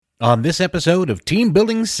On this episode of Team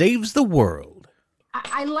Building Saves the World.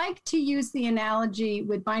 I like to use the analogy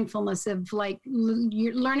with mindfulness of like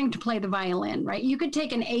you're learning to play the violin, right? You could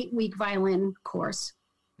take an 8-week violin course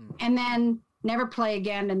and then never play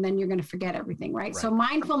again, and then you're going to forget everything, right? So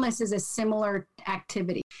mindfulness is a similar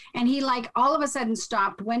activity. And he like all of a sudden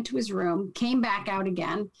stopped, went to his room, came back out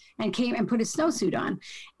again, and came and put his snowsuit on.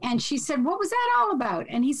 And she said, "What was that all about?"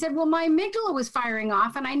 And he said, "Well, my amygdala was firing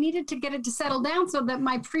off, and I needed to get it to settle down so that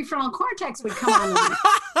my prefrontal cortex would come on."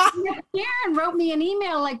 Karen wrote me an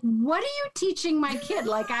email like, "What are you teaching my kid?"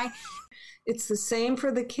 It's the same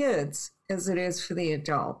for the kids as it is for the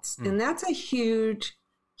adults. And that's a huge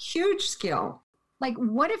skill. Like,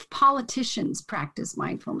 what if politicians practice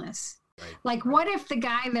mindfulness? Right. Like, what if the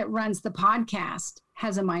guy that runs the podcast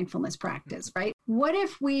has a mindfulness practice, right? What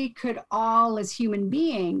if we could all, as human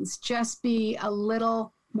beings, just be a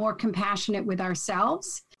little more compassionate with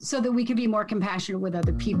ourselves so that we could be more compassionate with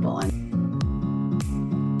other people?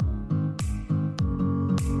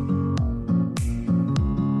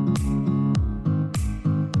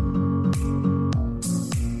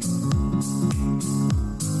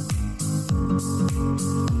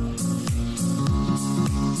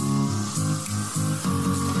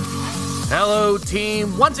 Hello,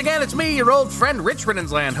 team. Once again, it's me, your old friend Rich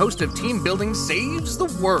Riddensland, host of Team Building Saves the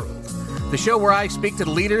World, the show where I speak to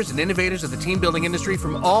the leaders and innovators of the team building industry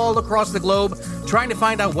from all across the globe, trying to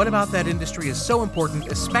find out what about that industry is so important,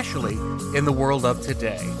 especially in the world of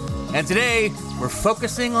today. And today, we're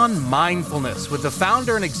focusing on mindfulness with the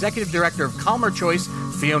founder and executive director of Calmer Choice,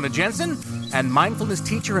 Fiona Jensen, and mindfulness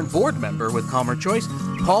teacher and board member with Calmer Choice,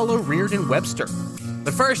 Paula Reardon Webster.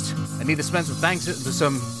 But first, I need to spend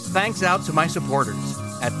some thanks out to my supporters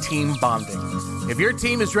at Team Bonding. If your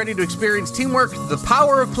team is ready to experience teamwork, the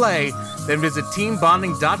power of play, then visit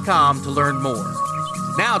teambonding.com to learn more.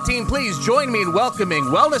 Now, team, please join me in welcoming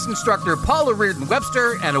wellness instructor Paula Reardon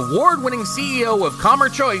Webster and award-winning CEO of Calmer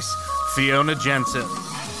Choice, Fiona Jensen.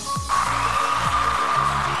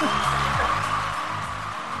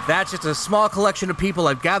 That's just a small collection of people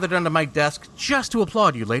I've gathered under my desk just to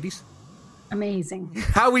applaud you, ladies. Amazing.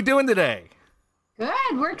 How are we doing today?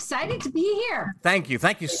 Good. We're excited to be here. Thank you.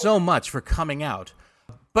 Thank you so much for coming out.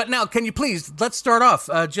 But now, can you please, let's start off.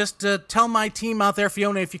 Just tell my team out there,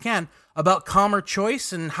 Fiona, if you can, about Calmer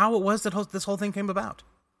Choice and how it was that this whole thing came about.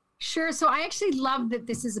 Sure. So I actually love that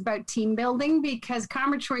this is about team building because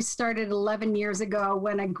Calmer Choice started 11 years ago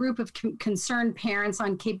when a group of concerned parents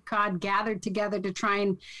on Cape Cod gathered together to try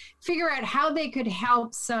and figure out how they could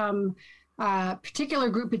help some particular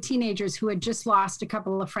group of teenagers who had just lost a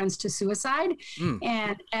couple of friends to suicide.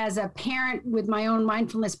 And as a parent with my own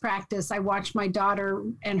mindfulness practice, I watched my daughter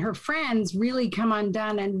and her friends really come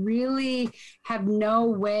undone and really have no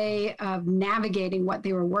way of navigating what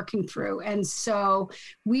they were working through. And so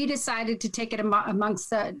we decided to take it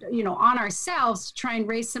amongst on ourselves to try and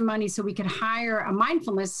raise some money so we could hire a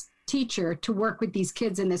mindfulness teacher to work with these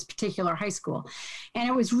kids in this particular high school. And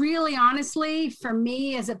it was really, honestly, for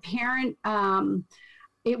me as a parent,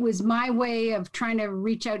 it was my way of trying to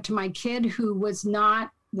reach out to my kid who was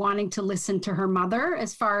not wanting to listen to her mother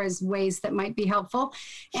as far as ways that might be helpful.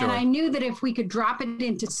 Sure. And I knew that if we could drop it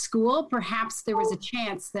into school, perhaps there was a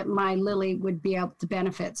chance that my Lily would be able to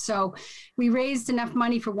benefit. So we raised enough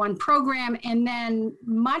money for one program. And then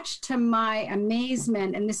much to my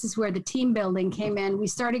amazement, and this is where the team building came in, we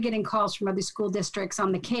started getting calls from other school districts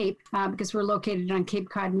on the Cape, because we're located on Cape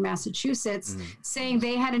Cod in Massachusetts, saying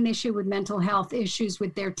they had an issue with mental health issues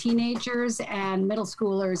with their teenagers and middle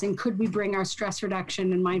schoolers. And could we bring our stress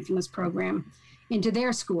reduction and mindfulness program into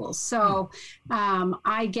their schools? So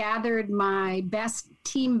I gathered my best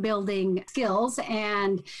team building skills,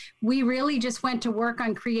 and we really just went to work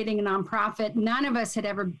on creating a nonprofit. None of us had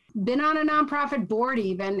ever been on a nonprofit board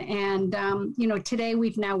even. And, today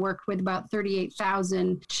we've now worked with about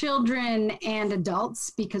 38,000 children and adults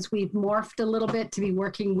because we've morphed a little bit to be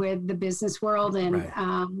working with the business world, and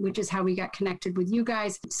which is how we got connected with you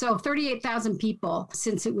guys. So 38,000 people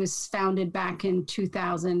since it was founded back in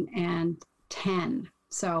 2010.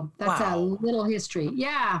 So that's a little history.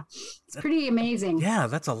 Yeah, it's pretty amazing. Yeah,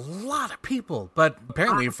 that's a lot of people, but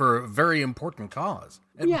apparently for a very important cause.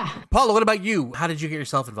 Yeah. Paula, what about you? How did you get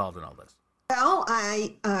yourself involved in all this? Well,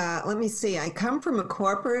 Well, let me see. I come from a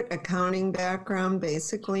corporate accounting background,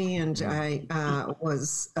 basically, and I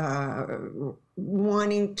was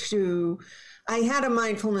wanting to. I had a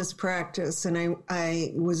mindfulness practice, and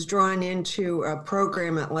I was drawn into a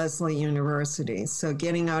program at Lesley University. So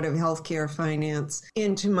getting out of healthcare finance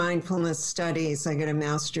into mindfulness studies. I got a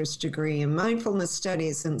master's degree in mindfulness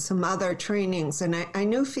studies and some other trainings. And I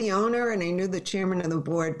knew Fiona and I knew the chairman of the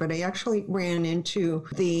board, but I actually ran into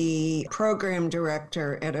the program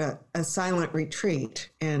director at a silent retreat.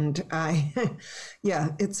 And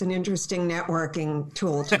it's an interesting networking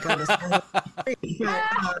tool to go to silent retreat. But,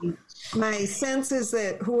 my sense is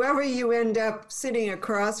that whoever you end up sitting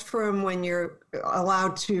across from when you're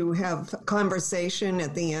allowed to have conversation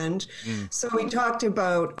at the end. So we talked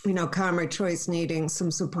about, Karma Choice needing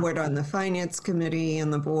some support on the finance committee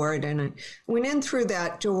and the board. And I went in through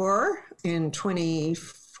that door in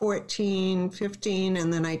 2014, 15,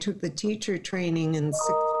 and then I took the teacher training in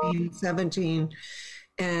 16, 17,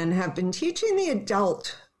 and have been teaching the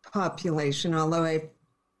adult population, although I've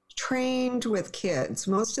trained with kids.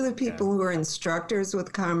 Most of the people who are instructors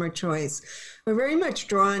with Karma Choice are very much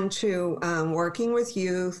drawn to working with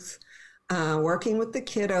youth, working with the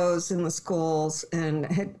kiddos in the schools, and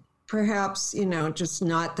had perhaps, just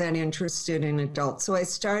not that interested in adults. So I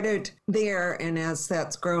started there, and as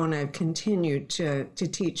that's grown, I've continued to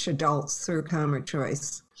teach adults through Karma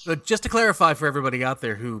Choice. So just to clarify for everybody out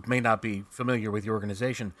there who may not be familiar with your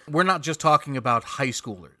organization, we're not just talking about high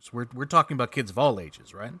schoolers. We're talking about kids of all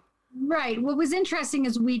ages, right? Right. What was interesting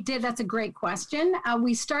is that's a great question.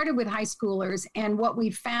 We started with high schoolers, and what we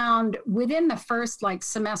found within the first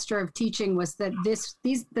semester of teaching was that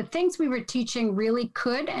the things we were teaching really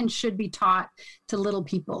could and should be taught to little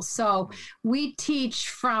people. So we teach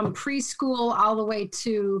from preschool all the way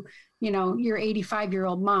to your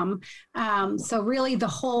 85-year-old mom. So really the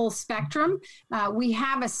whole spectrum. We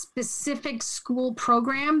have a specific school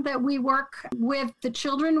program that we work with the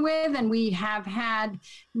children with, and we have had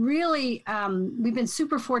really, we've been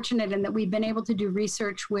super fortunate in that we've been able to do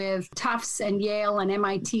research with Tufts and Yale and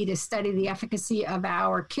MIT to study the efficacy of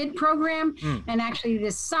our KID program. And actually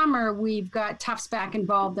this summer, we've got Tufts back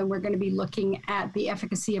involved, and we're going to be looking at the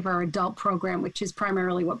efficacy of our adult program, which is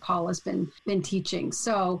primarily what Paul has been teaching.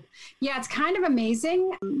 So yeah, it's kind of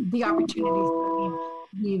amazing the opportunities that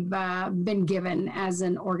we've been given as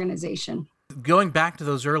an organization. Going back to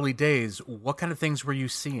those early days, what kind of things were you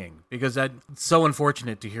seeing? Because it's so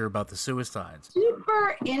unfortunate to hear about the suicides.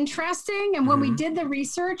 Super interesting. And when we did the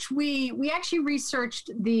research, we actually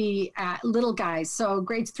researched the little guys, so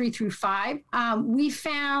grades 3 through 5. We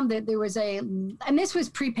found that there was and this was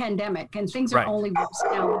pre-pandemic, and things are only worse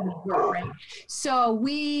now than they were, right? So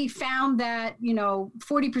we found that,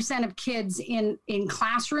 40% of kids in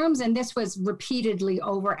classrooms, and this was repeatedly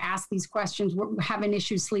asked these questions, were having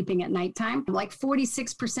issues sleeping at nighttime. Like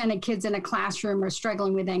 46% of kids in a classroom are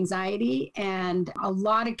struggling with anxiety, and a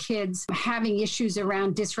lot of kids having issues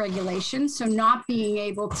around dysregulation, so not being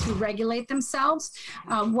able to regulate themselves.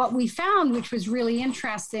 What we found, which was really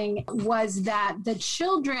interesting, was that the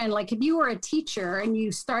children, like if you were a teacher and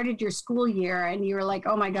you started your school year and you were like,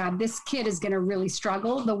 oh my God, this kid is going to really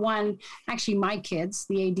struggle. My kids,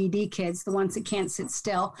 the ADD kids, the ones that can't sit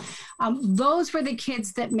still, those were the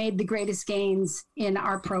kids that made the greatest gains in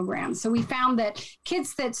our program. So we found that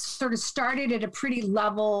kids that sort of started at a pretty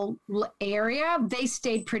level area, they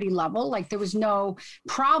stayed pretty level, like there was no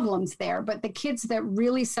problems there. But the kids that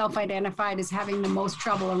really self-identified as having the most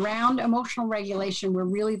trouble around emotional regulation were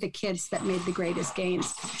really the kids that made the greatest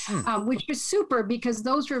gains, which was super, because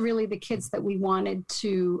those were really the kids that we wanted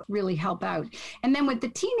to really help out. And then with the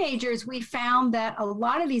teenagers, we found that a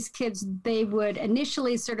lot of these kids, they would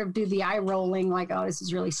initially sort of do the eye rolling, like, oh, this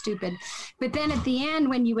is really stupid. But then at the end,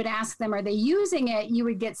 when you would ask them, are they using it? You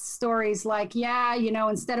would get stories like, yeah,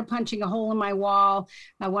 instead of punching a hole in my wall,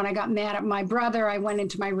 when I got mad at my brother, I went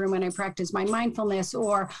into my room and I practiced my mindfulness.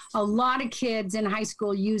 Or a lot of kids in high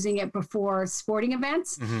school using it before sporting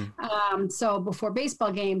events. So before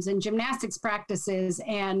baseball games and gymnastics practices.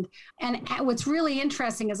 And what's really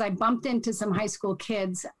interesting is I bumped into some high school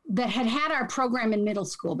kids that had our program in middle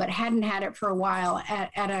school, but hadn't had it for a while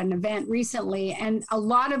at an event recently. And a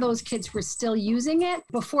lot of those kids were still using it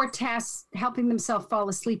before tests, helping themselves fall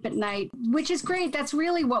asleep at night, which is great. That's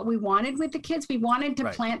really what we wanted with the kids. We wanted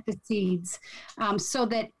to plant the seeds so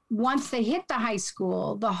that once they hit the high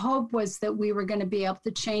school, the hope was that we were going to be able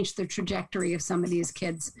to change the trajectory of some of these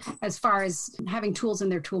kids as far as having tools in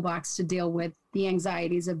their toolbox to deal with the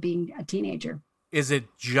anxieties of being a teenager. Is it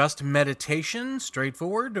just meditation,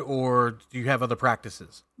 straightforward, or do you have other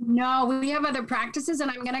practices? No, we have other practices,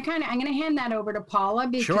 and I'm gonna hand that over to Paula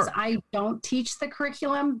because Sure. I don't teach the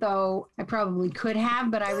curriculum, though I probably could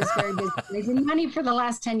have, but I was very busy raising money for the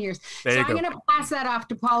last 10 years. There So you I'm go. gonna pass that off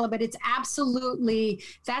to Paula, but it's absolutely,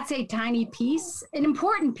 that's a tiny piece, an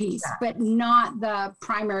important piece, but not the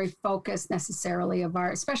primary focus necessarily of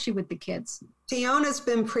our, especially with the kids. Fiona's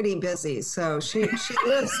been pretty busy, so she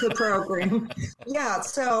lives the program. Yeah,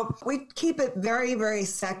 so we keep it very, very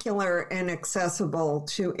secular and accessible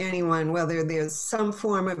to anyone, whether there's some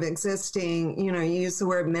form of existing, you use the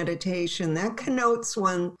word meditation, that connotes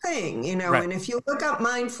one thing, Right. and if you look up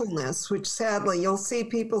mindfulness, which sadly you'll see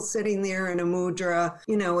people sitting there in a mudra,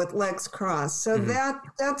 with legs crossed. So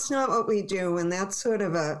that's not what we do, and that's sort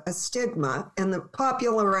of a stigma. And the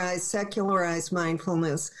popularized, secularized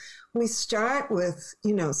mindfulness, we start with,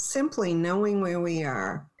 simply knowing where we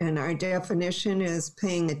are. And our definition is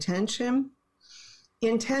paying attention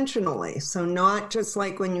intentionally. So not just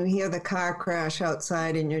like when you hear the car crash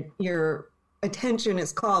outside and your attention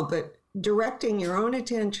is called, but directing your own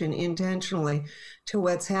attention intentionally to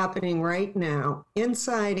what's happening right now,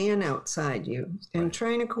 inside and outside you, and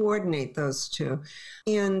trying to coordinate those two.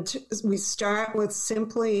 And we start with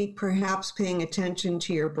simply perhaps paying attention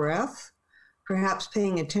to your breath, perhaps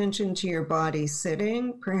paying attention to your body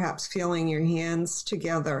sitting, perhaps feeling your hands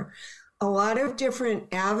together. A lot of different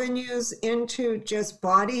avenues into just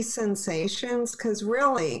body sensations, because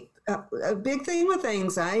really a big thing with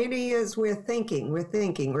anxiety is we're thinking,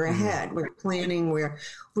 we're ahead, we're planning,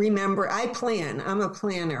 I plan, I'm a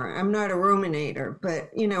planner, I'm not a ruminator,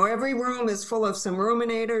 but every room is full of some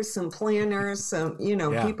ruminators, some planners, some,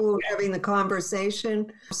 people who are having the conversation.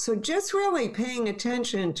 So just really paying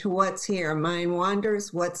attention to what's here. Mind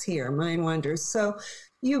wanders, what's here, mind wanders. So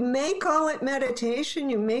you may call it meditation,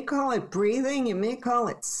 you may call it breathing, you may call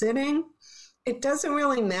it sitting. It doesn't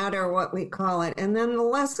really matter what we call it. And then the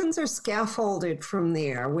lessons are scaffolded from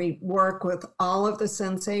there. We work with all of the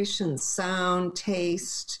sensations, sound,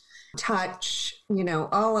 taste, touch,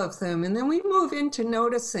 all of them. And then we move into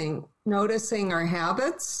noticing our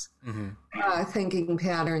habits, thinking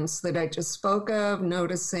patterns that I just spoke of,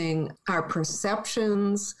 noticing our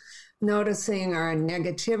perceptions, noticing our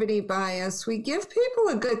negativity bias. We give people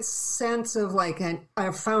a good sense of like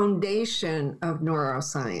a foundation of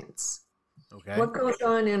neuroscience. Okay. What goes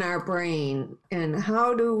on in our brain, and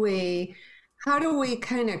how do we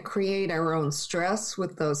kind of create our own stress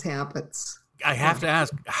with those habits? I have to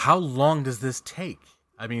ask, how long does this take?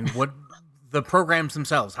 I mean, what the programs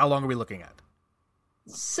themselves, how long are we looking at?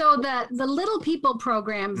 So the Little People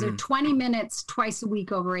programs are 20 minutes twice a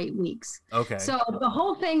week over 8 weeks. Okay. So the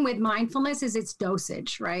whole thing with mindfulness is its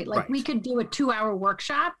dosage, right? Like we could do a 2-hour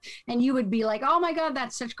workshop and you would be like, oh my God,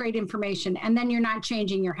 that's such great information. And then you're not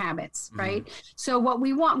changing your habits, right? So what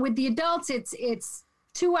we want with the adults, it's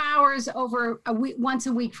 2 hours over a week, once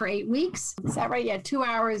a week for 8 weeks. Is that right? Yeah, 2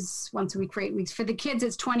 hours once a week for 8 weeks. For the kids,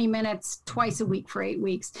 it's 20 minutes twice a week for 8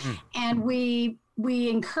 weeks. And we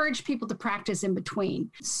encourage people to practice in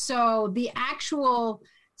between. So the actual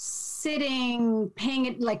sitting, paying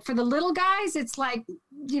it, like for the little guys, it's like,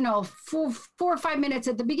 4 or 5 minutes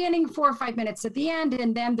at the beginning, 4 or 5 minutes at the end,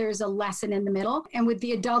 and then there's a lesson in the middle. And with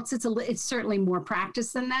the adults, it's certainly more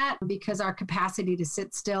practice than that, because our capacity to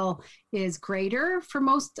sit still is greater for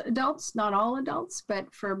most adults, not all adults,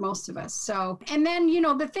 but for most of us. So, and then,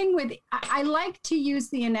 the thing with, I like to use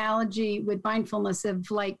the analogy with mindfulness of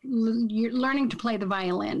like you're learning to play the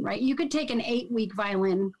violin, right? You could take an 8-week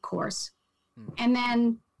violin course and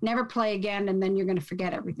then never play again, and then you're going to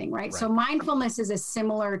forget everything, right? So mindfulness is a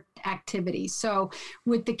similar activity. So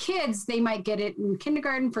with the kids, they might get it in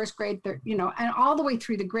kindergarten, first grade, and all the way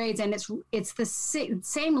through the grades, and it's the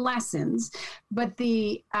same lessons, but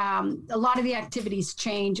a lot of the activities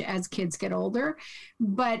change as kids get older.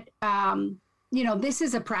 But this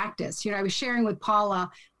is a practice. I was sharing with Paula,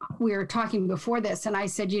 we were talking before this, and I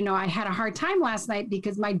said, I had a hard time last night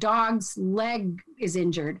because my dog's leg is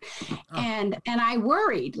injured. And I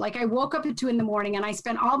worried. Like, I woke up at 2 a.m. and I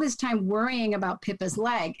spent all this time worrying about Pippa's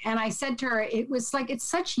leg. And I said to her, it was like, it's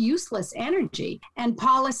such useless energy. And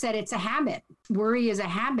Paula said, it's a habit. Worry is a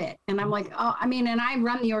habit. And I'm like, and I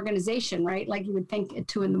run the organization, right? Like, you would think at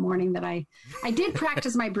 2 a.m. that I did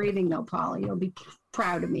practice my breathing though, Paula. You'll be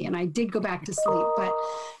proud of me. And I did go back to sleep. But,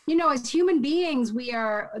 as human beings,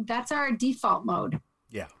 that's our default mode.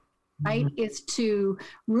 Yeah. Right. Is to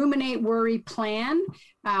ruminate, worry, plan,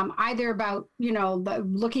 either about,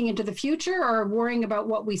 looking into the future or worrying about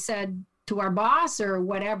what we said to our boss or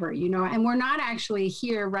whatever, and we're not actually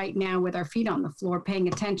here right now with our feet on the floor, paying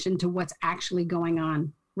attention to what's actually going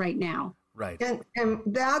on right now. Right. And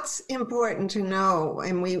that's important to know.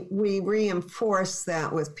 And we reinforce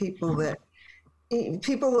that with people that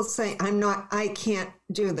people will say, I can't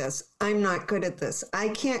do this. I'm not good at this. I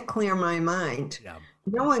can't clear my mind. Yeah.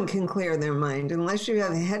 No one can clear their mind unless you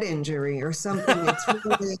have a head injury or something. It's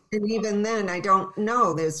really, and even then, I don't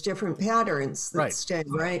know. There's different patterns that stay,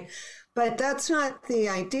 right? But that's not the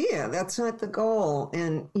idea. That's not the goal.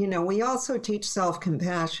 And, we also teach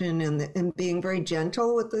self-compassion and being very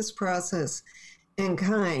gentle with this process and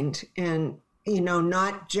kind and,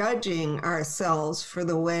 not judging ourselves for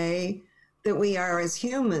the way that we are as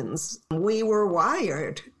humans. We were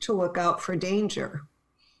wired to look out for danger.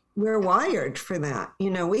 We're wired for that.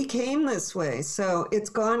 We came this way. So it's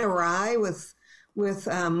gone awry with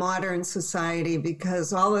modern society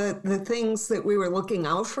because all the things that we were looking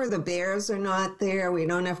out for, the bears are not there. We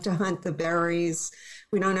don't have to hunt the berries.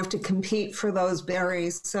 We don't have to compete for those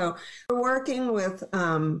berries. So we're working with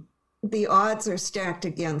the odds are stacked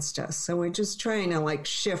against us. So we're just trying to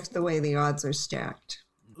shift the way the odds are stacked.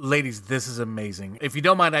 Ladies, this is amazing. If you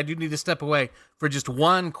don't mind, I do need to step away for just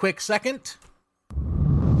one quick second,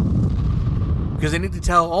 because I need to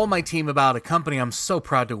tell all my team about a company I'm so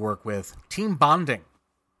proud to work with, Team Bonding.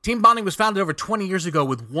 Team Bonding was founded over 20 years ago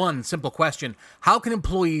with one simple question: how can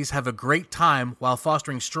employees have a great time while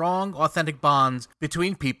fostering strong, authentic bonds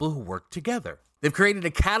between people who work together? They've created a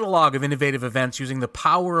catalog of innovative events using the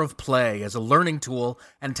power of play as a learning tool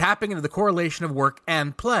and tapping into the correlation of work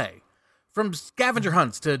and play. From scavenger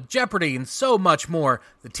hunts to Jeopardy and so much more,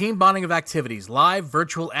 the team bonding of activities, live,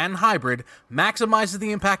 virtual, and hybrid, maximizes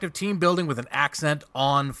the impact of team building with an accent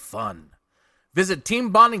on fun. Visit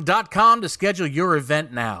teambonding.com to schedule your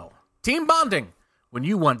event now. Team Bonding, when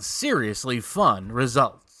you want seriously fun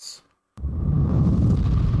results.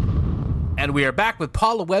 And we are back with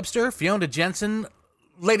Paula Webster, Fiona Jensen.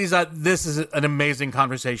 Ladies, this is an amazing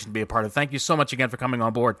conversation to be a part of. Thank you so much again for coming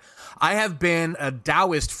on board. I have been a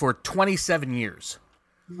Taoist for 27 years.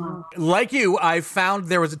 Wow. Like you, I found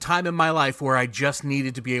there was a time in my life where I just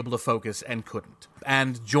needed to be able to focus and couldn't.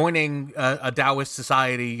 And joining a Taoist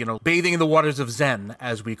society, bathing in the waters of Zen,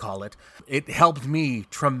 as we call it, it helped me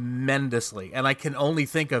tremendously. And I can only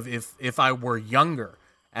think of if I were younger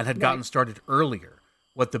and had gotten started earlier,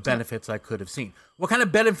 what the benefits I could have seen. What kind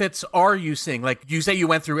of benefits are you seeing? Like you say you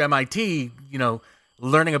went through MIT,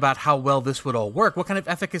 learning about how well this would all work. What kind of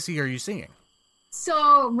efficacy are you seeing?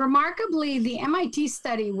 So remarkably, the MIT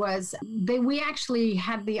study was we actually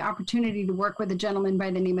had the opportunity to work with a gentleman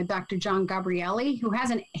by the name of Dr. John Gabrielli, who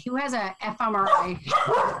has a fMRI.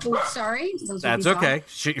 Oh, sorry. That's okay.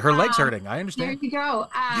 Her leg's hurting. I understand. There you go.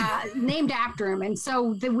 Named after him. And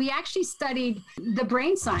so we actually studied the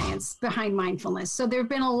brain science behind mindfulness. So there have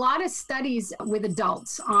been a lot of studies with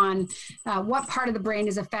adults on what part of the brain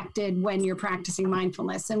is affected when you're practicing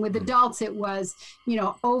mindfulness. And with adults, it was,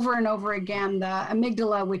 over and over again, the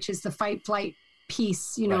amygdala, which is the fight flight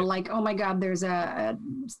piece, like, oh my God, there's a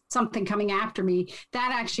something coming after me,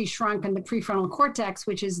 that actually shrunk, and the prefrontal cortex,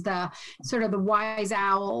 which is the sort of the wise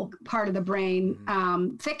owl part of the brain,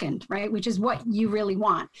 thickened, right? Which is what you really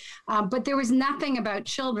want. But there was nothing about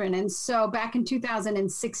children. And so back in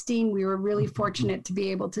 2016, we were really fortunate to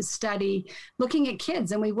be able to study looking at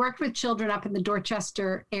kids, and we worked with children up in the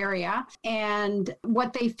Dorchester area. And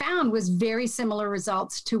what they found was very similar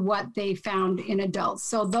results to what they found in adults.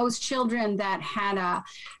 So those children that had a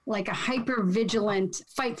hyper vigilant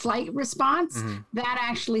fight flight response, that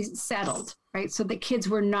actually settled, right? So the kids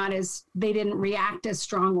were they didn't react as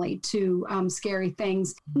strongly to scary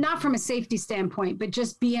things, not from a safety standpoint, but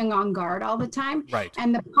just being on guard all the time. Right.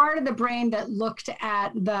 And the part of the brain that looked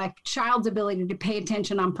at the child's ability to pay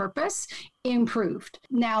attention on purpose improved.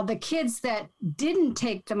 Now, the kids that didn't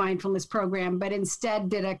take the mindfulness program, but instead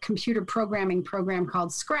did a computer programming program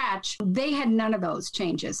called Scratch, they had none of those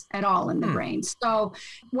changes at all in the brain. So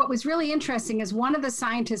what was really interesting is one of the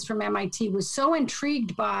scientists from MIT was so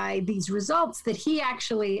intrigued by these results that he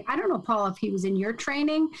actually, I don't know, Paul, if he was in your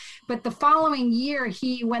training, but the following year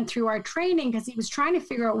he went through our training because he was trying to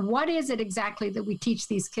figure out what is it exactly that we teach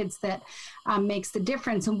these kids that makes the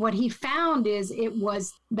difference. And what he found is it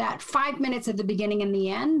was that 5 minutes at the beginning and the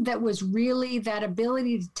end that was really that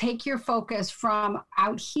ability to take your focus from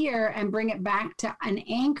out here and bring it back to an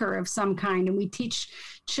anchor of some kind. And we teach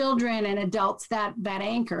children and adults that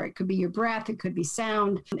anchor. It could be your breath, it could be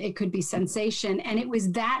sound, it could be sensation. And it was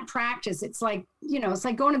that practice. It's like, it's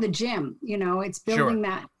like going to the gym, it's building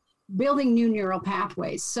building new neural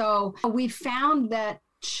pathways. So we found that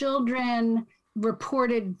children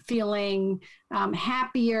reported feeling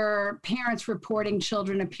happier, parents reporting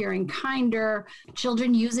children appearing kinder,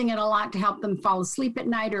 children using it a lot to help them fall asleep at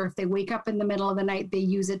night, or if they wake up in the middle of the night, they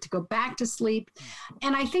use it to go back to sleep.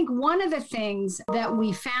 And I think one of the things that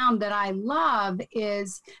we found that I love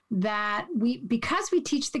is that because we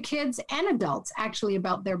teach the kids and adults actually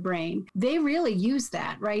about their brain, they really use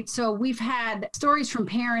that, right? So we've had stories from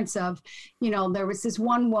parents of, there was this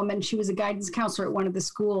one woman, she was a guidance counselor at one of the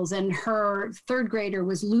schools, and her third grader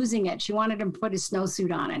was losing it. She wanted him to put his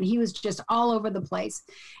snowsuit on, and he was just all over the place.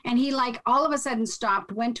 And he all of a sudden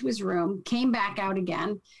stopped, went to his room, came back out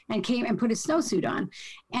again, and came and put his snowsuit on.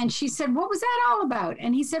 And she said, "What was that all about?"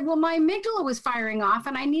 And he said, "Well, my amygdala was firing off,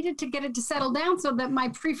 and I needed to get it to settle down so that my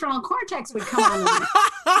prefrontal cortex would come on."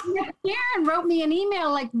 Karen wrote me an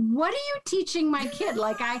email like, "What are you teaching my kid?"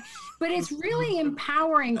 But it's really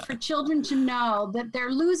empowering for children to know that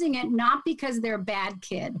they're losing it not because they're a bad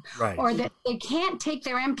kid, right, or that they can't take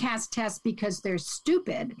their MCAS test because they're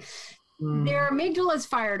stupid. Their amygdala is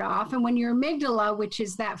fired off. And when your amygdala, which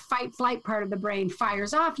is that fight flight part of the brain,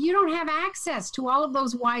 fires off, you don't have access to all of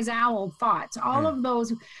those wise owl thoughts, all of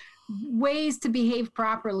those ways to behave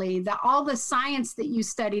properly, all the science that you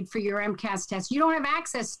studied for your MCAS test. You don't have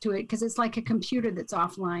access to it because it's like a computer that's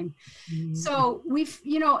offline. So we've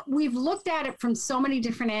looked at it from so many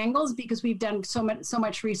different angles because we've done so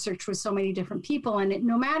much research with so many different people. And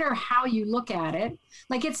no matter how you look at it,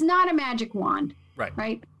 it's not a magic wand,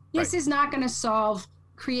 right? This is not going to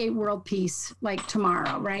create world peace like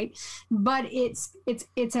tomorrow, right? But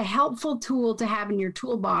it's a helpful tool to have in your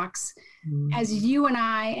toolbox as you and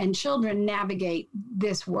I and children navigate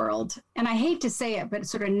this world. And I hate to say it, but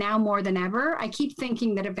sort of now more than ever. I keep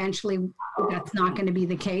thinking that eventually that's not going to be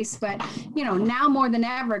the case, but now more than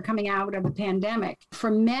ever, coming out of the pandemic,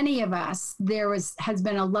 for many of us, has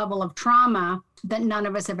been a level of trauma that none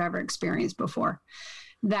of us have ever experienced before.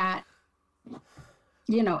 That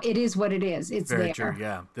it is what it is. It's very there. True.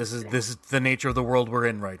 Yeah, this is the nature of the world we're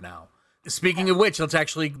in right now. Speaking of which, let's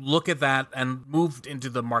actually look at that and move into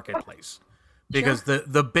the marketplace, because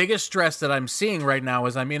the biggest stress that I'm seeing right now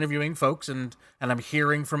as I'm interviewing folks and I'm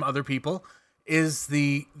hearing from other people is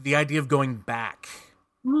the idea of going back.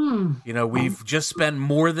 We've just spent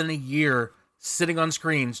more than a year sitting on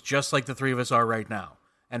screens, just like the three of us are right now,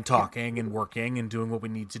 and talking and working and doing what we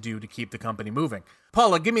need to do to keep the company moving.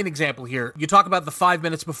 Paula, give me an example here. You talk about the 5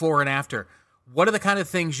 minutes before and after. What are the kind of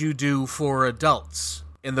things you do for adults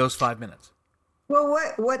in those 5 minutes? Well,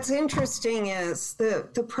 what's interesting is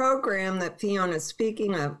the program that Fiona's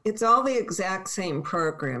speaking of, it's all the exact same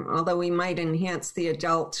program, although we might enhance the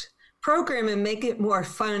adult program and make it more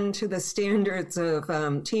fun to the standards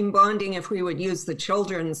of team bonding if we would use the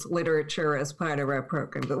children's literature as part of our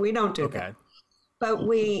program. But we don't do that. But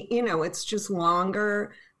it's just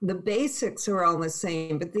longer. The basics are all the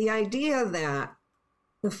same. But the idea that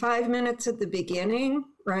the 5 minutes at the beginning,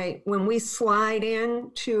 right, when we slide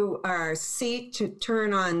into our seat to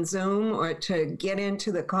turn on Zoom or to get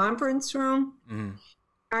into the conference room,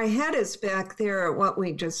 our head is back there at what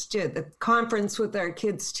we just did, the conference with our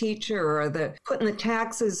kid's teacher or the putting the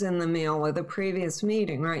taxes in the mail or the previous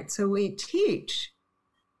meeting, right? So we teach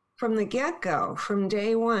from the get-go, from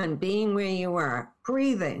day one, being where you are,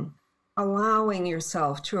 breathing, allowing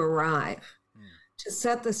yourself to arrive, to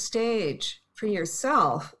set the stage for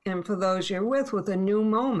yourself and for those you're with a new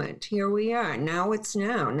moment. Here we are. Now it's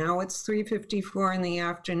 3:54 in the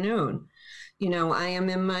afternoon. I am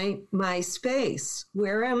in my space.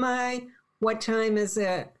 Where am I? What time is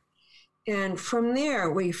it? And from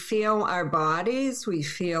there, we feel our bodies, we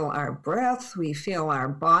feel our breath, we feel our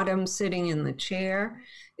bottom sitting in the chair.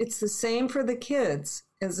 It's the same for the kids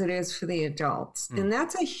as it is for the adults. And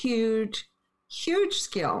that's a huge, huge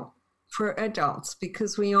skill for adults,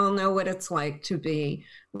 because we all know what it's like to be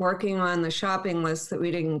working on the shopping list that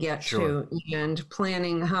we didn't get to and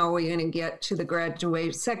planning how we're going to get to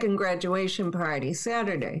the second graduation party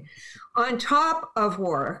Saturday. On top of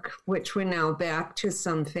work, which we're now back to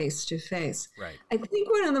some face-to-face. Right. I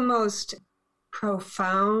think one of the most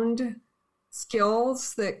profound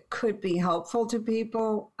skills that could be helpful to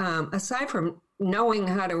people, aside from knowing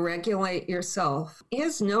how to regulate yourself,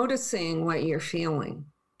 is noticing what you're feeling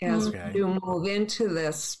as you move into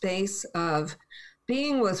this space of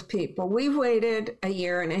being with people. We've waited a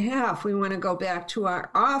year and a half. We want to go back to our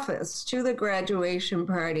office, to the graduation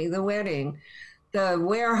party, the wedding, the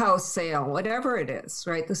warehouse sale, whatever it is,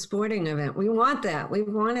 right? The sporting event. We want that.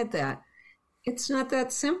 We've wanted that. It's not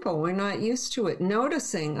that simple. We're not used to it.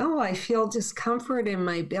 Noticing, I feel discomfort in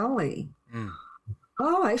my belly.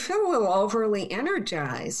 I feel a little overly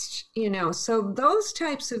energized, So those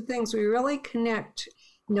types of things, we really connect.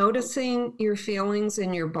 Noticing your feelings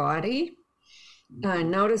in your body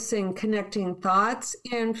noticing connecting thoughts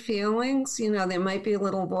and feelings. There might be a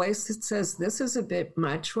little voice that says, this is a bit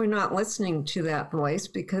much. We're not listening to that voice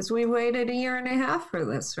because we waited 1.5 years for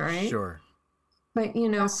this, right? Sure. But,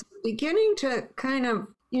 so beginning to kind of,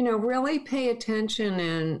 really pay attention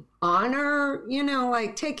and honor,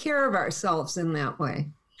 like take care of ourselves in that way.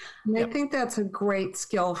 And I think that's a great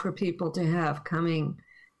skill for people to have coming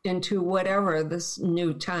into whatever this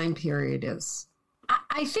new time period is.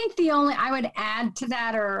 I think the only I would add to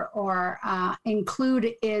that or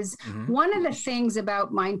include is one of the things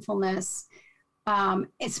about mindfulness,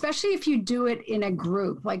 especially if you do it in a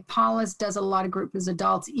group, like Paula's does a lot of group as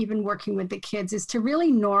adults, even working with the kids, is to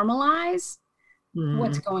really normalize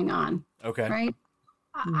what's going on. Okay. Right.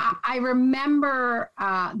 I remember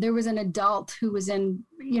there was an adult who was in,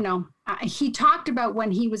 he talked about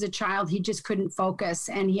when he was a child, he just couldn't focus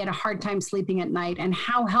and he had a hard time sleeping at night, and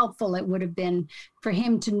how helpful it would have been for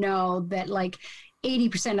him to know that like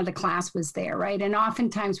 80% of the class was there, right? And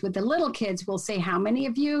oftentimes with the little kids, we'll say, how many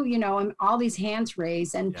of you, and all these hands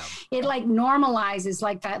raised, and it like normalizes,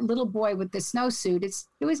 like that little boy with the snowsuit. It's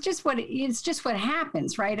just what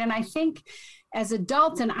happens, right? And I think as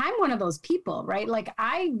adults, and I'm one of those people, right? Like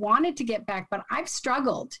I wanted to get back, but I've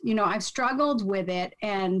struggled, I've struggled with it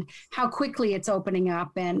and how quickly it's opening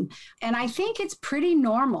up. And I think it's pretty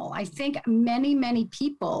normal. I think many, many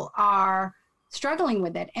people are struggling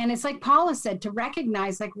with it. And it's like Paula said, to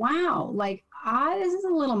recognize like, wow, like, this is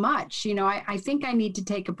a little much. I think I need to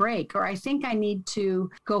take a break, or I think I need to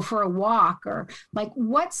go for a walk, or like,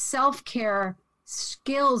 what self-care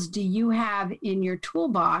skills do you have in your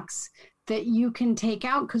toolbox that you can take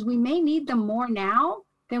out? Because we may need them more now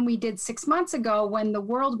than we did 6 months ago when the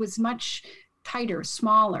world was much tighter,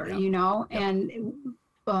 smaller, and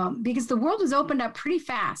because the world has opened up pretty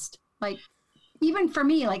fast, like even for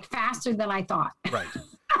me, like faster than I thought. Right.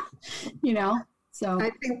 So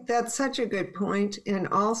I think that's such a good point. And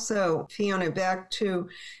also, Fiona, back to,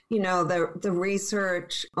 the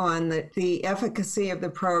research on the efficacy of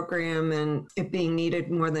the program and it being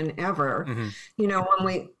needed more than ever. When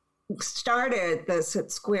we started this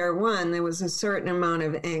at square one, there was a certain amount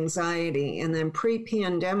of anxiety. And then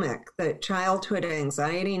pre-pandemic, the childhood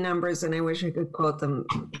anxiety numbers, and I wish I could quote them,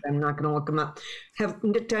 I'm not going to look them up, have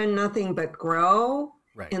done nothing but grow.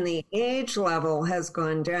 Right. And the age level has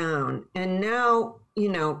gone down. And now,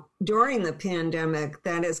 during the pandemic,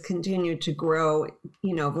 that has continued to grow,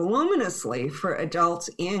 voluminously for adults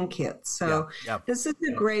and kids. So this is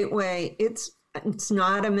a great way. It's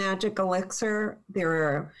not a magic elixir. There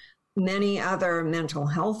are many other mental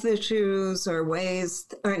health issues or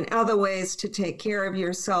other ways to take care of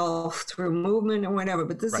yourself through movement or whatever.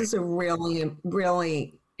 But this is a really,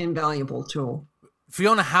 really invaluable tool.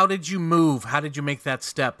 Fiona, how did you move? How did you make that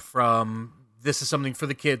step from this is something for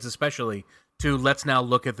the kids especially to let's now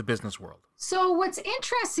look at the business world? So what's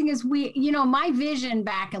interesting is my vision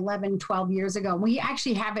back 11, 12 years ago, we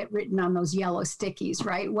actually have it written on those yellow stickies,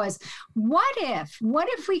 right? Was what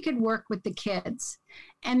if we could work with the kids?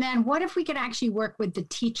 And then what if we could actually work with the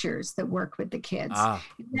teachers that work with the kids?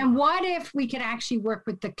 And what if we could actually work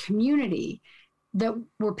with the community that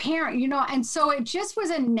were parent, and so it just was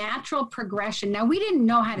a natural progression. Now, we didn't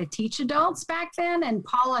know how to teach adults back then, and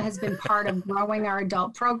Paula has been part of growing our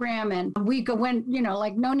adult program, and we went,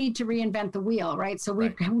 like no need to reinvent the wheel, right? So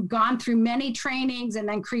we've gone through many trainings and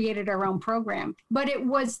then created our own program. But it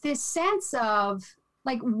was this sense of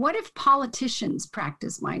like, what if politicians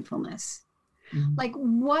practice mindfulness? Like,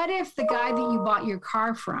 what if the guy that you bought your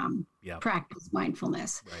car from practiced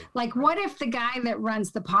mindfulness? Right. Like, what if the guy that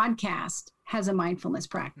runs the podcast has a mindfulness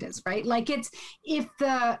practice, right? Like and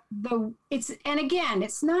again,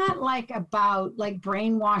 it's not like about like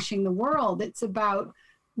brainwashing the world. It's about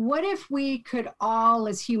what if we could all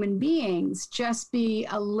as human beings just be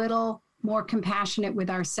a little more compassionate with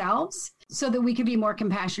ourselves so that we could be more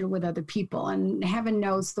compassionate with other people. And heaven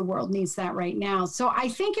knows the world needs that right now. So I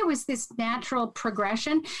think it was this natural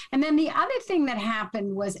progression. And then the other thing that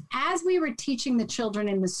happened was as we were teaching the children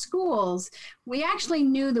in the schools, we actually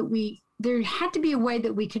knew that there had to be a way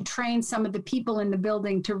that we could train some of the people in the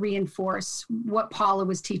building to reinforce what Paula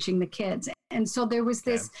was teaching the kids. And so there was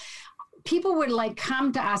this, people would like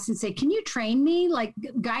come to us and say, can you train me? Like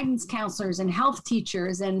guidance counselors and health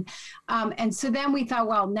teachers. And so then we thought,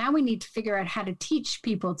 well, now we need to figure out how to teach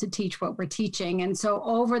people to teach what we're teaching. And so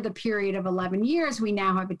over the period of 11 years, we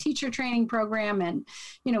now have a teacher training program. And,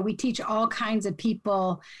 we teach all kinds of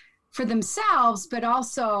people for themselves, but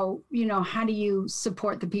also, how do you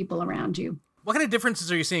support the people around you? What kind of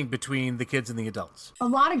differences are you seeing between the kids and the adults? A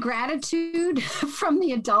lot of gratitude from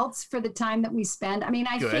the adults for the time that we spend. I mean,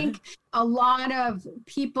 I think a lot of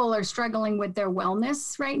people are struggling with their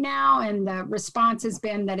wellness right now. And the response has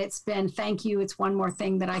been that it's been, thank you. It's one more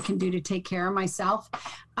thing that I can do to take care of myself.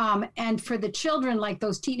 And for the children, like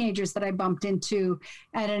those teenagers that I bumped into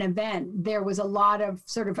at an event, there was a lot of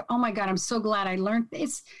sort of, oh my God, I'm so glad I learned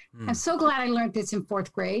this. I'm so glad I learned this in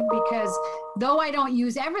 4th grade, because though I don't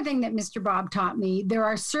use everything that Mr. Bob taught me, there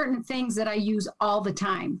are certain things that I use all the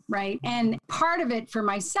time, right? And part of it for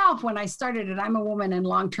myself, when I started it, I'm a woman in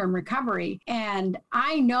long-term recovery. And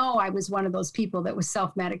I know I was one of those people that was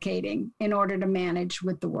self-medicating in order to manage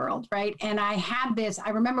with the world, right? And I had this, I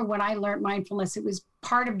remember when I learned mindfulness, it was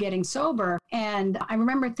part of getting sober. And I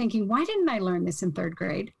remember thinking, why didn't I learn this in 3rd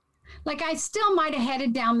grade? Like, I still might have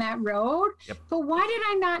headed down that road, but why did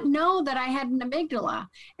I not know that I had an amygdala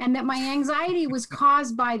and that my anxiety was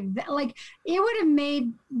caused by that? Like, it would have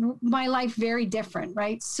made my life very different,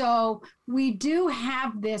 right? So we do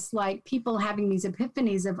have this, like, people having these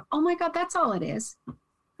epiphanies of, oh my God, that's all it is.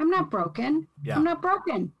 I'm not broken. Yeah. I'm not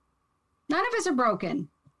broken. None of us are broken,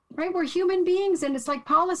 right? We're human beings. And it's like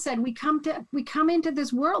Paula said, we come into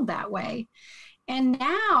this world that way. And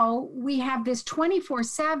now we have this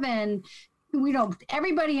 24/7,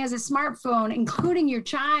 everybody has a smartphone, including your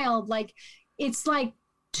child. Like, it's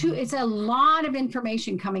a lot of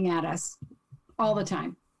information coming at us all the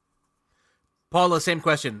time. Paula, same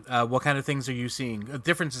question. What kind of things are you seeing?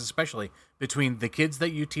 Differences, especially between the kids that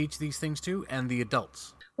you teach these things to and the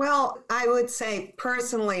adults? Well, I would say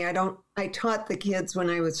personally, I taught the kids when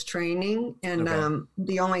I was training, and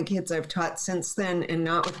the only kids I've taught since then, and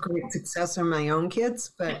not with great success, are my own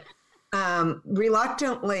kids. But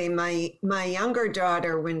reluctantly, my younger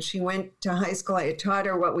daughter, when she went to high school, I taught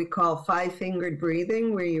her what we call 5-fingered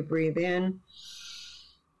breathing, where you breathe in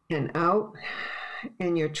and out,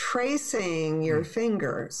 and you're tracing your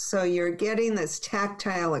fingers. So you're getting this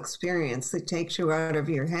tactile experience that takes you out of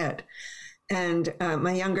your head. And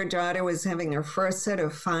my younger daughter was having her first set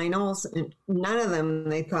of finals, and none of them,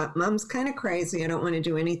 they thought, Mom's kind of crazy. I don't want to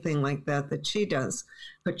do anything like that she does.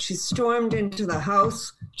 But she stormed into the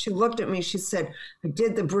house. She looked at me. She said, I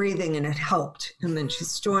did the breathing and it helped. And then she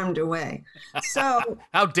stormed away. So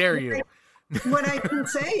how dare you? What I can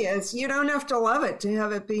say is you don't have to love it to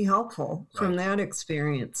have it be helpful from that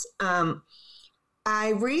experience. I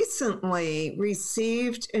recently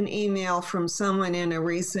received an email from someone in a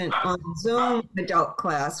recent on Zoom adult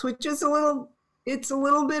class, which is it's a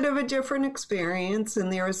little bit of a different experience.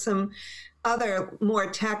 And there are some other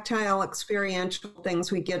more tactile experiential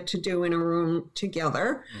things we get to do in a room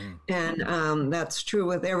together. And that's true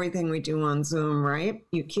with everything we do on Zoom, right?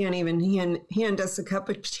 You can't even hand us a cup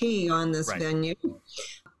of tea on this venue.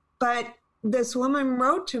 But this woman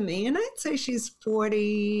wrote to me, and I'd say she's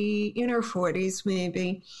 40, in her 40s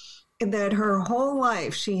maybe, that her whole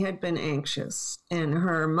life she had been anxious, and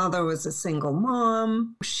her mother was a single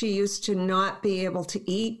mom. She used to not be able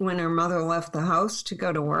to eat when her mother left the house to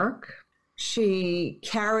go to work. She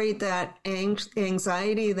carried that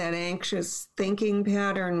anxiety, that anxious thinking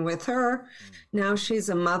pattern with her. Now she's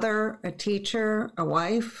a mother, a teacher, a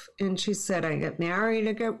wife. And she said, I got married,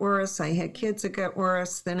 it got worse. I had kids, it got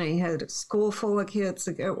worse. Then I had a school full of kids,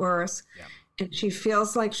 it got worse. Yeah. And she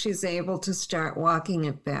feels like she's able to start walking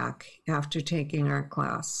it back after taking our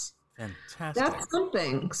class. Fantastic. That's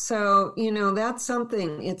something. So, that's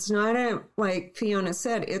something. It's not like Fiona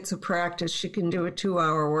said, it's a practice. She can do a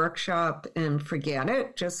 2-hour workshop and forget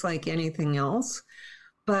it, just like anything else.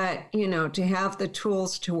 But, to have the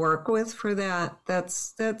tools to work with for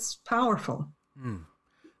that's powerful.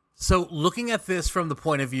 So looking at this from the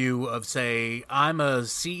point of view of, say, I'm a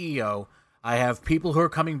CEO, I have people who are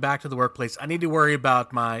coming back to the workplace. I need to worry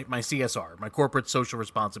about my CSR, my corporate social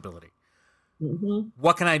responsibility.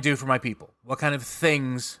 What can I do for my people? What kind of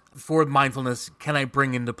things for mindfulness can I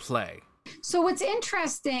bring into play? So what's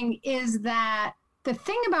interesting is that the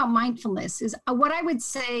thing about mindfulness is what I would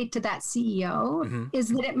say to that CEO is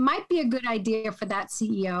that it might be a good idea for that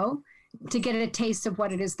CEO to get a taste of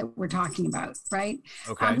what it is that we're talking about, right?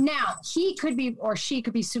 Okay. Now, he could be, or she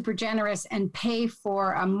could be super generous and pay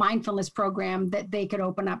for a mindfulness program that they could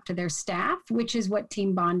open up to their staff, which is what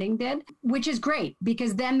Team Bonding did, which is great,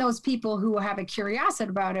 because then those people who have a curiosity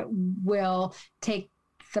about it will take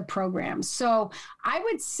the program. So I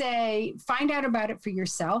would say find out about it for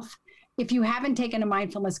yourself. If you haven't taken a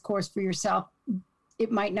mindfulness course for yourself,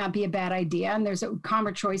 it might not be a bad idea. And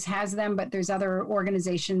Commerchoice has them, but there's other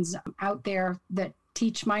organizations out there that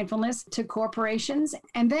teach mindfulness to corporations.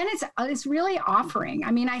 And then it's really offering. I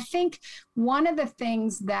mean, I think one of the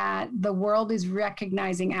things that the world is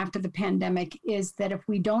recognizing after the pandemic is that if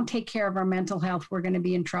we don't take care of our mental health, we're going to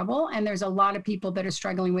be in trouble. And there's a lot of people that are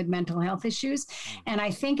struggling with mental health issues. And I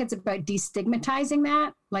think it's about destigmatizing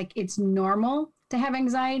that. Like, it's normal to have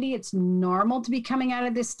anxiety. It's normal to be coming out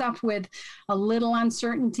of this stuff with a little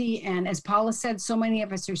uncertainty. And as Paula said, so many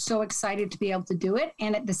of us are so excited to be able to do it.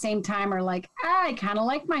 And at the same time are like, I kind of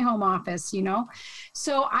like my home office, you know?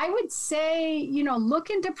 So I would say, you know, look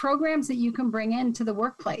into programs that you can bring into the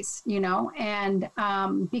workplace, you know, and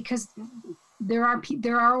because there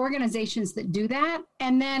are organizations that do that.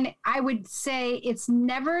 And then I would say it's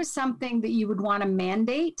never something that you would want to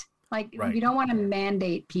mandate. Like, right. You don't want to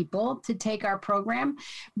mandate people to take our program.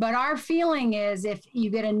 But our feeling is if you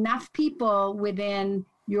get enough people within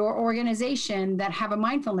your organization that have a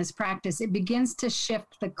mindfulness practice, it begins to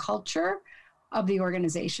shift the culture of the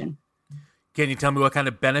organization. Can you tell me what kind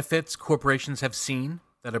of benefits corporations have seen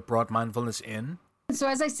that have brought mindfulness in? So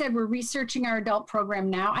as I said, we're researching our adult program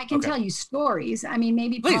now. I can tell you stories. I mean,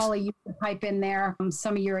 maybe Please. Paula, you could pipe in there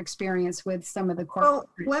some of your experience with some of the corporate.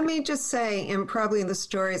 Well, let me just say, and probably the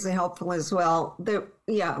stories are helpful as well, that,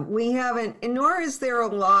 we haven't, nor is there a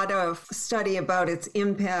lot of study about its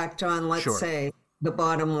impact on, let's say, the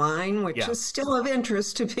bottom line, which is still of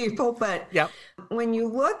interest to people. But when you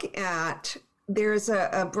look at, there's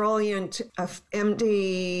a brilliant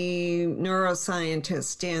MD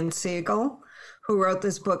neuroscientist, Dan Siegel, who wrote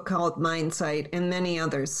this book called Mindsight, and many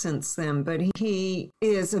others since then. But he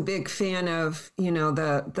is a big fan of, you know,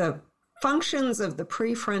 the functions of the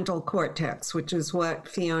prefrontal cortex, which is what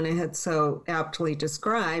Fiona had so aptly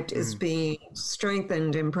described as being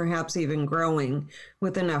strengthened and perhaps even growing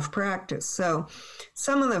with enough practice. So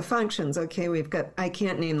some of the functions, we've got, I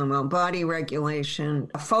can't name them all, body regulation,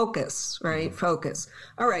 focus, right? Focus.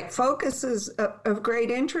 All right, focus is of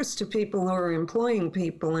great interest to people who are employing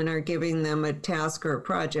people and are giving them a task or a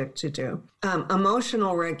project to do.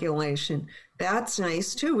 Emotional regulation. That's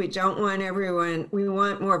nice too. We don't want everyone, we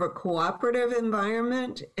want more of a cooperative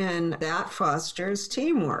environment, and that fosters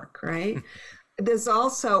teamwork, right? There's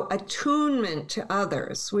also attunement to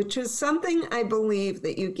others, which is something I believe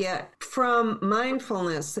that you get from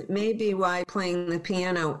mindfulness. That may be why playing the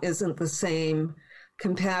piano isn't the same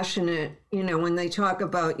compassionate, you know, when they talk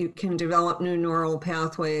about you can develop new neural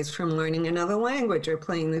pathways from learning another language or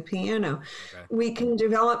playing the piano. Okay. We can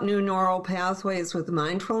develop new neural pathways with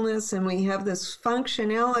mindfulness, and we have this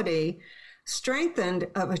functionality strengthened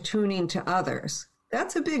of attuning to others.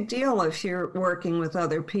 That's a big deal if you're working with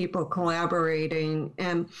other people, collaborating,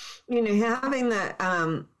 and, you know, having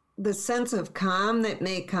the sense of calm that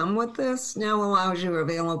may come with this now allows you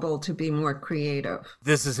available to be more creative.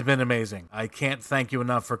 This has been amazing. I can't thank you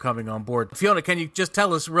enough for coming on board. Fiona, can you just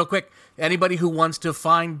tell us real quick, anybody who wants to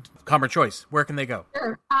find Calmer Choice, where can they go?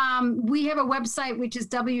 Sure. We have a website, which is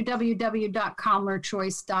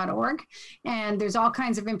www.calmerchoice.org. And there's all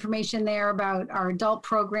kinds of information there about our adult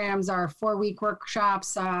programs, our 4-week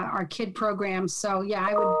workshops, our kid programs. So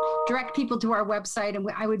I would direct people to our website, and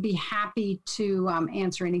I would be happy to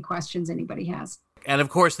answer any questions anybody has. And of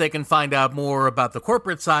course, they can find out more about the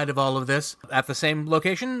corporate side of all of this at the same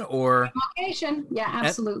location or... Location, yeah,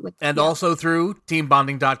 absolutely. And also through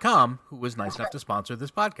teambonding.com, who was nice enough to sponsor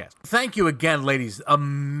this podcast. Thank you again, ladies.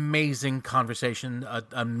 Amazing conversation,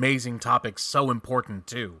 amazing topic, so important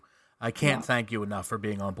too. I can't thank you enough for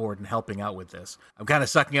being on board and helping out with this. I'm kind of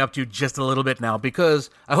sucking up to you just a little bit now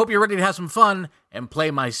because I hope you're ready to have some fun and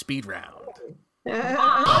play my speed round.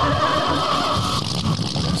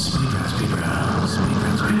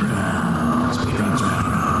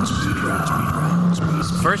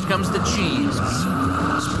 First comes the cheese.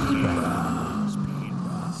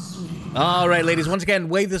 All right, ladies, once again, the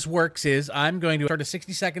way this works is I'm going to start a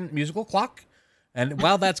 60-second musical clock. And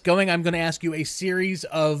while that's going, I'm going to ask you a series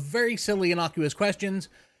of very silly, innocuous questions.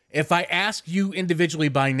 If I ask you individually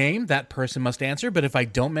by name, that person must answer. But if I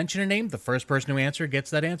don't mention a name, the first person who answers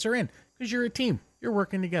gets that answer in. Because you're a team. You're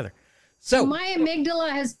working together. So my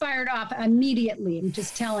amygdala has fired off immediately. I'm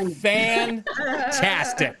just telling you.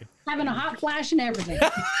 Fantastic. Having a hot flash and everything.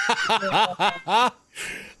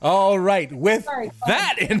 All right. With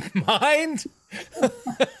that in mind,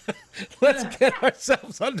 let's get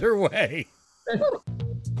ourselves underway.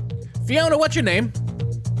 Fiona, what's your name?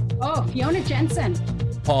 Oh, Fiona Jensen.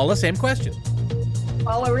 Paula, same question.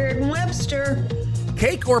 Paula Reardon Webster.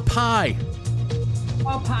 Cake or pie?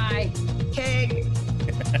 Oh, pie. Cake.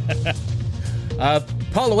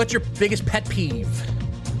 Paula, what's your biggest pet peeve?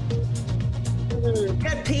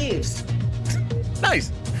 Pet peeves.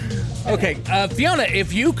 Nice. Okay, Fiona,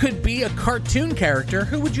 if you could be a cartoon character,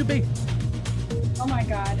 who would you be? Oh my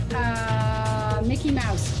God. Mickey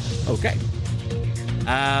Mouse. Okay.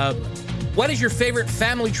 What is your favorite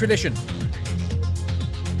family tradition?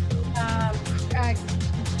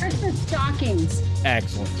 Christmas stockings.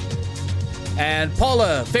 Excellent. And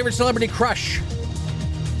Paula, favorite celebrity crush?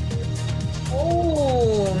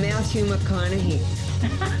 Oh, Matthew McConaughey.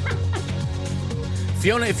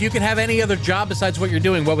 Fiona, if you could have any other job besides what you're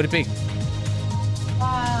doing, what would it be?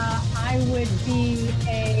 I would be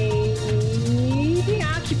a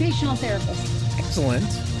occupational therapist. Excellent.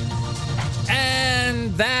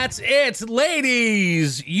 And that's it,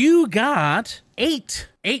 ladies. You got 8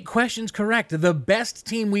 questions correct. The best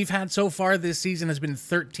team we've had so far this season has been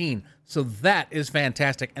 13. So that is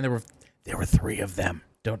fantastic. And there were 3 of them.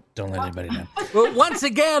 Don't let anybody know. Well, once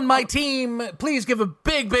again, my team, please give a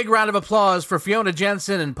big round of applause for Fiona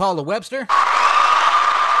Jensen and Paula Webster.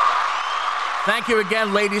 Thank you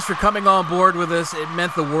again, ladies, for coming on board with us. It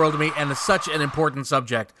meant the world to me, and it's such an important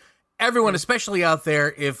subject. Everyone, especially out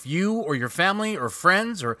there, if you or your family or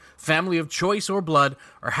friends or family of choice or blood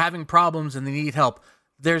are having problems and they need help,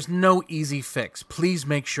 there's no easy fix. Please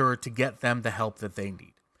make sure to get them the help that they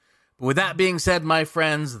need. But with that being said, my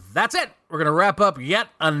friends, that's it. We're going to wrap up yet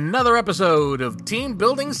another episode of Team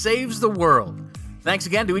Building Saves the World. Thanks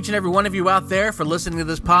again to each and every one of you out there for listening to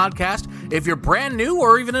this podcast. If you're brand new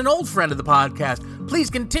or even an old friend of the podcast, please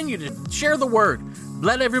continue to share the word.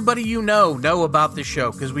 Let everybody you know about this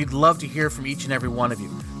show, because we'd love to hear from each and every one of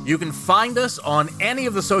you. You can find us on any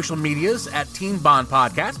of the social medias at Team Bond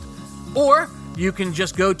Podcast, or you can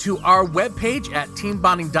just go to our webpage at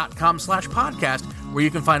teambonding.com/podcast, where you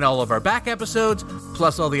can find all of our back episodes,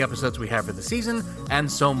 plus all the episodes we have for the season,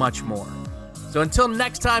 and so much more. So until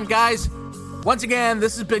next time, guys, once again,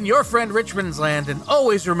 this has been your friend Rich Rinsland, and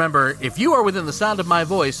always remember, if you are within the sound of my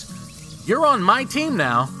voice, you're on my team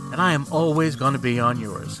now, and I am always going to be on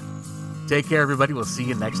yours. Take care, everybody. We'll see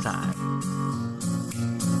you next time.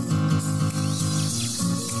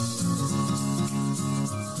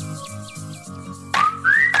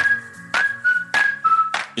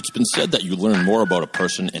 It's been said that you learn more about a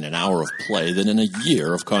person in an hour of play than in a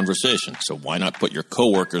year of conversation. So why not put your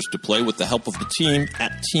coworkers to play with the help of the team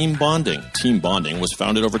at Team Bonding? Team Bonding was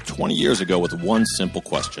founded over 20 years ago with one simple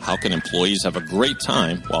question. How can employees have a great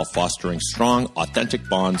time while fostering strong, authentic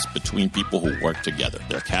bonds between people who work together?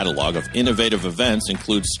 Their catalog of innovative events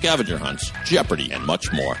includes scavenger hunts, Jeopardy, and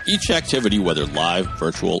much more. Each activity, whether live,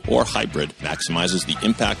 virtual, or hybrid, maximizes the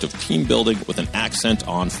impact of team building with an accent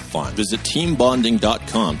on fun. Visit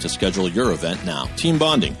teambonding.com to schedule your event now. Team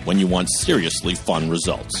Bonding, when you want seriously fun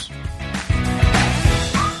results.